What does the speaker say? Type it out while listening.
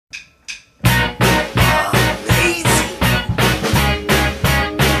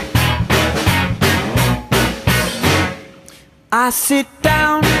I sit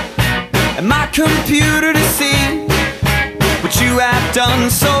down at my computer to see what you have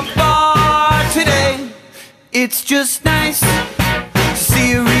done so far today. It's just nice to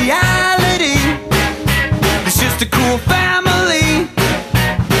see a reality. It's just a cool family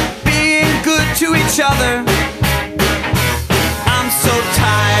being good to each other. I'm so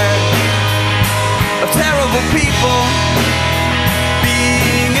tired of terrible people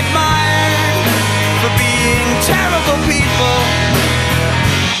being admired for being terrible people.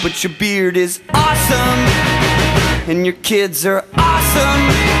 But your beard is awesome, and your kids are awesome,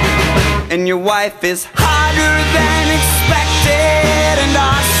 and your wife is hotter than expected and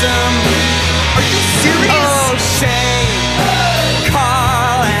awesome. Are you serious? Oh,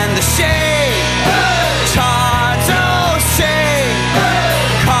 ShayCarl and the ShayTards. Oh,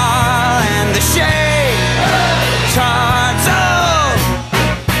 ShayCarl and the ShayTards. Oh.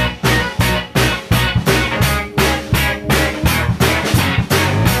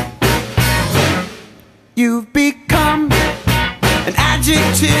 You've become an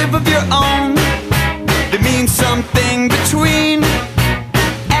adjective of your own that means something between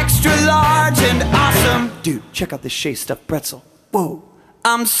extra large and awesome. Dude, check out this Shay stuffed pretzel. Whoa.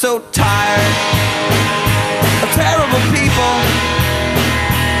 I'm so tired of terrible people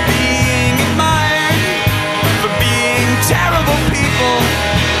being admired for being terrible people.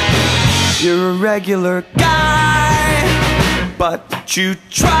 You're a regular guy, but you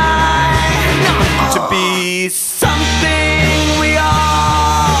try to be something we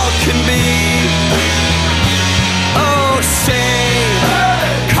all can be. Oh,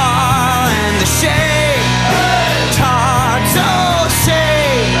 ShayCarl and the ShayTards. Oh,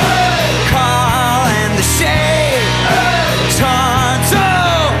 ShayCarl and the ShayTards. Oh.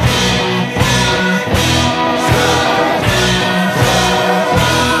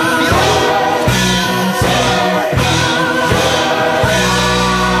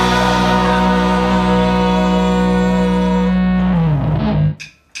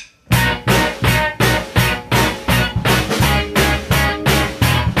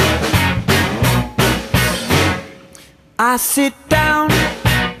 I sit down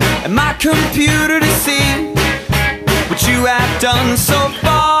at my computer to see what you have done so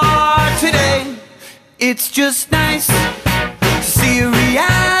far today. It's just nice to see a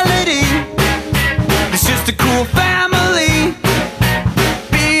reality. It's just a cool family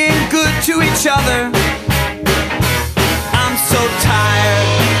being good to each other. I'm so tired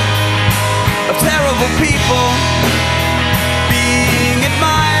of terrible people being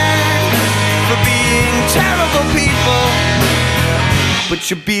admired for being terrible people. But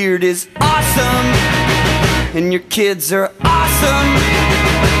your beard is awesome, and your kids are awesome,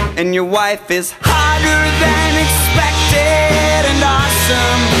 and your wife is hotter than expected and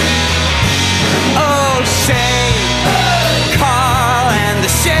awesome. Oh, ShayCarl and the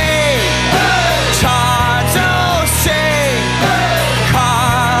ShayTards. Oh,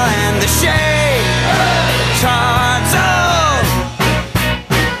 ShayCarl and the ShayTards. Oh.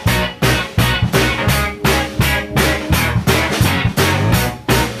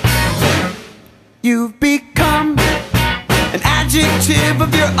 You've become an adjective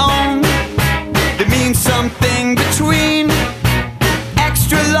of your own that means something between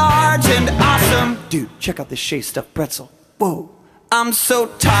extra large and awesome. Dude, check out this Shay stuffed pretzel. Whoa. I'm so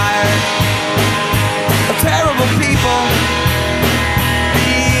tired of terrible people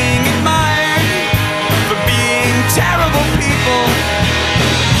being admired for being terrible people.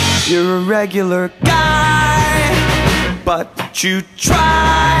 You're a regular guy, but you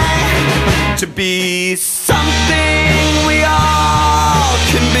try to be something we all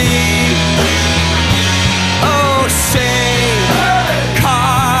can be. Oh, ShayCarl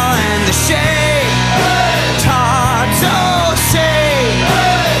and the ShayTards. Oh,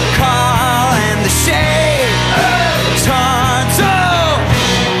 ShayCarl and the ShayTards. Oh.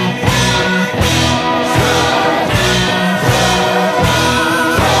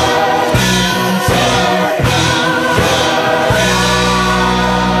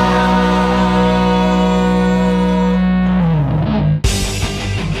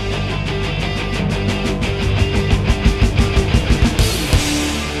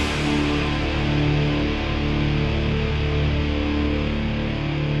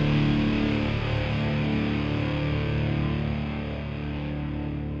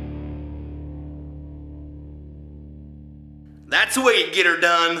 That's the way you get her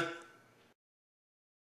done.